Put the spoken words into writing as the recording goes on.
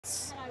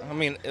I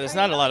mean, there's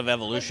not a lot of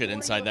evolution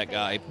inside that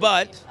guy,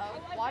 but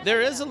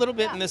there is a little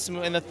bit in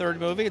the third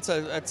movie. It's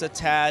a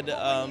tad.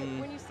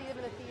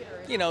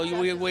 You know,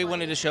 we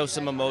wanted to show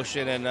some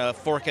emotion and a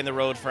fork in the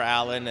road for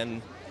Alan,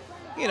 and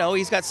you know,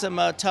 he's got some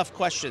tough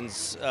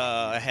questions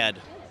ahead,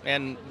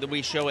 and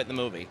we show it in the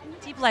movie.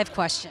 Deep life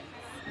question.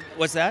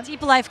 What's that?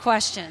 Deep life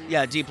question.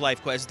 Yeah, deep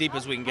life quest, deep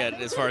as we can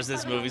get as far as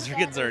this movie's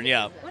concerned.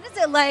 Yeah. What is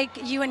it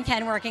like you and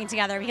Ken working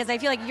together? Because I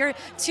feel like you're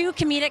two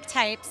comedic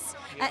types.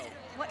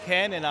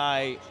 Ken and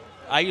I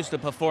used to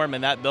perform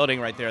in that building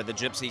right there, the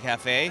Gypsy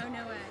Cafe. Oh,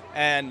 no way.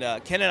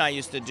 And Ken and I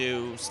used to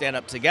do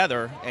stand-up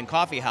together in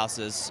coffee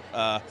houses.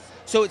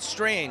 So it's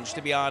strange,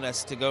 to be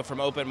honest, to go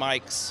from open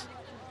mics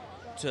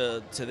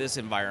to this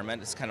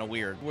environment. It's kind of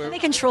weird. Can they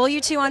control you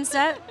two on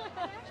set?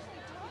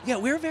 Yeah,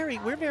 we're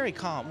very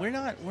calm. We're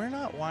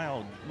not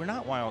wild. We're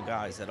not wild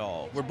guys at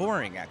all. We're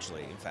boring,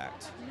 actually. In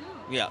fact,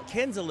 yeah.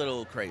 Ken's a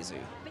little crazy.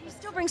 But you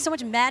still bring so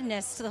much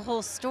madness to the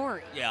whole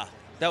story. Yeah,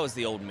 that was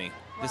the old me.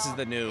 This is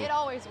the new, it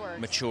always works.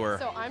 mature.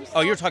 So I'm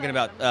oh, you're talking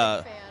about. fan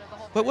of the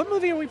whole But what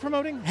movie are we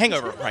promoting?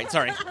 Hangover, right?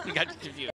 Sorry, we got confused.